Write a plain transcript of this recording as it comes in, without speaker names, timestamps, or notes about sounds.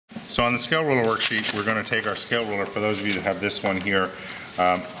So on the scale ruler worksheet, we're going to take our scale ruler. For those of you that have this one here,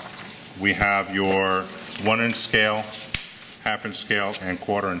 we have your 1-inch scale, half-inch scale, and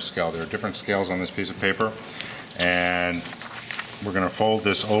quarter-inch scale. There are different scales on this piece of paper, and we're going to fold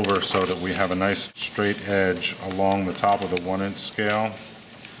this over so that we have a nice straight edge along the top of the 1-inch scale.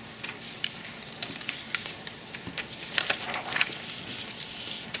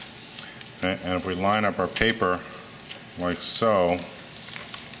 Okay, and if we line up our paper like so,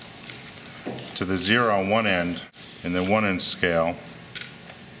 to the 0 on one end in the 1-inch scale,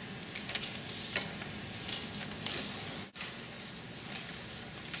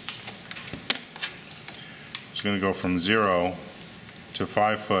 it's going to go from 0 to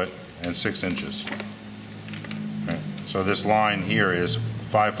 5 foot and 6 inches. Okay, so this line here is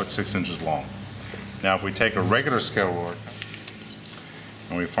 5 foot 6 inches long. Now if we take a regular scale ruler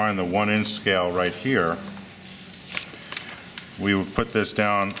and we find the 1-inch scale right here, we would put this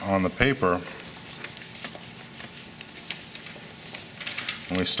down on the paper,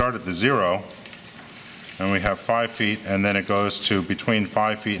 and we start at the 0, and we have 5 feet, and then it goes to between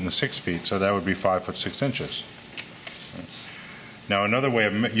 5 feet and the 6 feet, so that would be 5 foot 6 inches. Now another way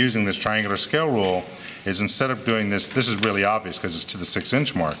of using this triangular scale rule is, instead of doing this, this is really obvious because it's to the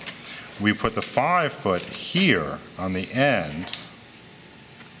 6-inch mark, we put the 5 foot here on the end,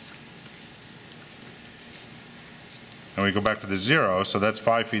 and we go back to the 0, so that's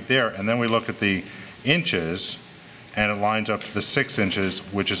 5 feet there, and then we look at the inches, and it lines up to the 6 inches,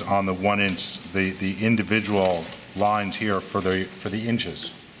 which is on the 1-inch, the individual lines here for the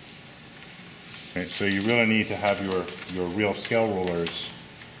inches. Okay, so you really need to have your real scale rulers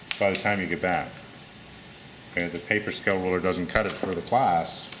by the time you get back. Okay, the paper scale ruler doesn't cut it for the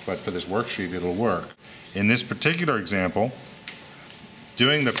class, but for this worksheet it'll work. In this particular example,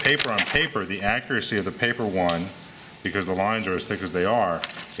 doing the paper on paper, the accuracy of the paper one, because the lines are as thick as they are,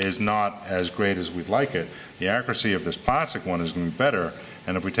 is not as great as we'd like it. The accuracy of this plastic one is going to be better,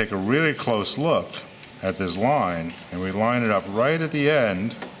 and if we take a really close look at this line and we line it up right at the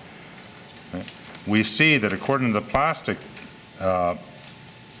end, okay, we see that according to the plastic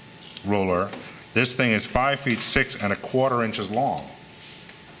ruler, this thing is 5 feet 6 1/4 inches long,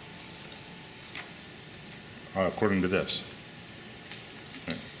 according to this.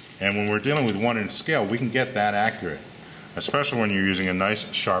 Okay. And when we're dealing with 1-inch scale, we can get that accurate, especially when you're using a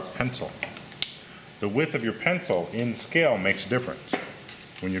nice sharp pencil. The width of your pencil in scale makes a difference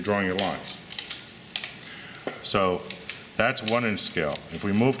when you're drawing your lines. So that's 1-inch scale. If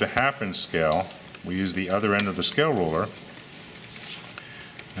we move to half-inch scale, we use the other end of the scale ruler,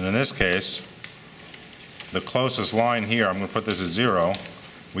 and in this case, the closest line here, I'm going to put this at 0,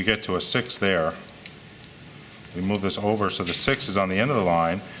 we get to a 6 there. We move this over so the 6 is on the end of the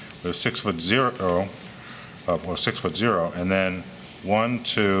line. We have 6 foot 0, 6 foot 0, and then 1,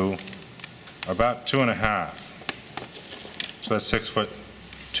 2, about 2.5. So that's 6 foot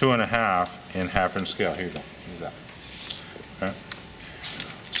 2.5 in half-inch scale. Here you go. Use that. Okay.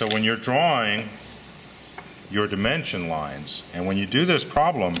 So when you're drawing your dimension lines, and when you do this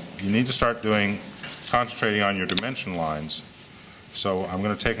problem, you need to start concentrating on your dimension lines. So I'm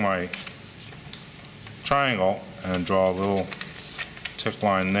going to take my triangle and draw a little tick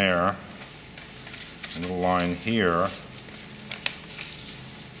line there, a little line here,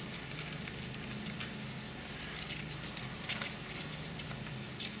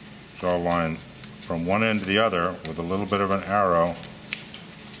 draw a line from one end to the other with a little bit of an arrow.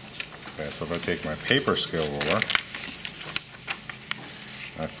 Okay, so if I take my paper scale ruler,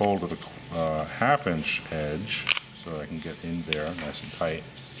 I fold to the half-inch edge so that I can get in there nice and tight.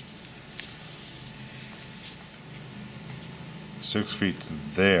 6 feet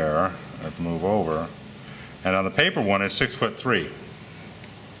there, I'd move over, and on the paper one it's 6 foot 3,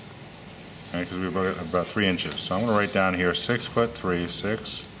 because we've got about 3 inches. So I'm going to write down here 6 foot 3,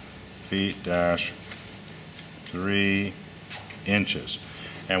 6 feet dash 3 inches.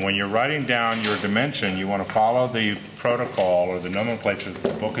 And when you're writing down your dimension, you want to follow the protocol or the nomenclature that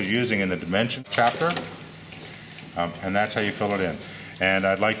the book is using in the dimension chapter, and that's how you fill it in. And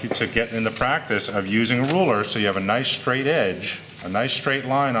I'd like you to get in the practice of using a ruler so you have a nice straight edge, a nice straight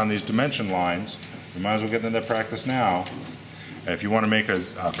line on these dimension lines. You might as well get into that practice now. If you want to make a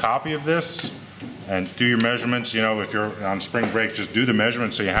copy of this and do your measurements, you know, if you're on spring break, just do the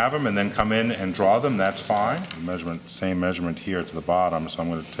measurements so you have them and then come in and draw them, that's fine. Same measurement here to the bottom, so I'm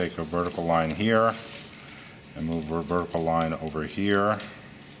going to take a vertical line here and move a vertical line over here,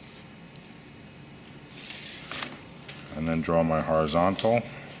 and then draw my horizontal.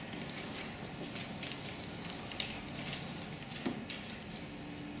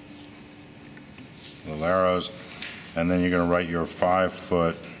 Little arrows, and then you're going to write your 5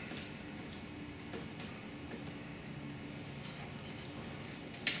 foot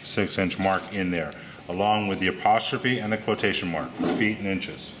 6-inch mark in there, along with the apostrophe and the quotation mark for feet and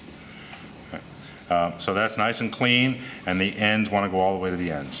inches. So that's nice and clean, and the ends want to go all the way to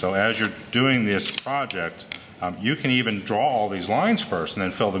the end. So as you're doing this project, you can even draw all these lines first and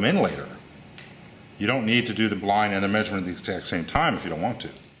then fill them in later. You don't need to do the line and the measurement at the exact same time if you don't want to.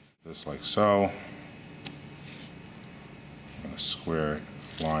 Just like so. A square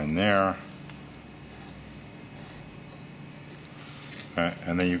line there. Okay,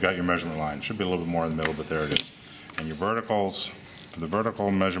 and then you've got your measurement line. It should be a little bit more in the middle, but there it is. And your verticals, for the vertical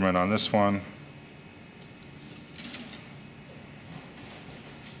measurement on this one,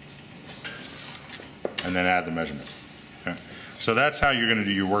 and then add the measurement. Okay. So that's how you're going to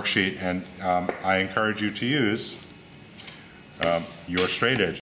do your worksheet, and I encourage you to use your straight edge.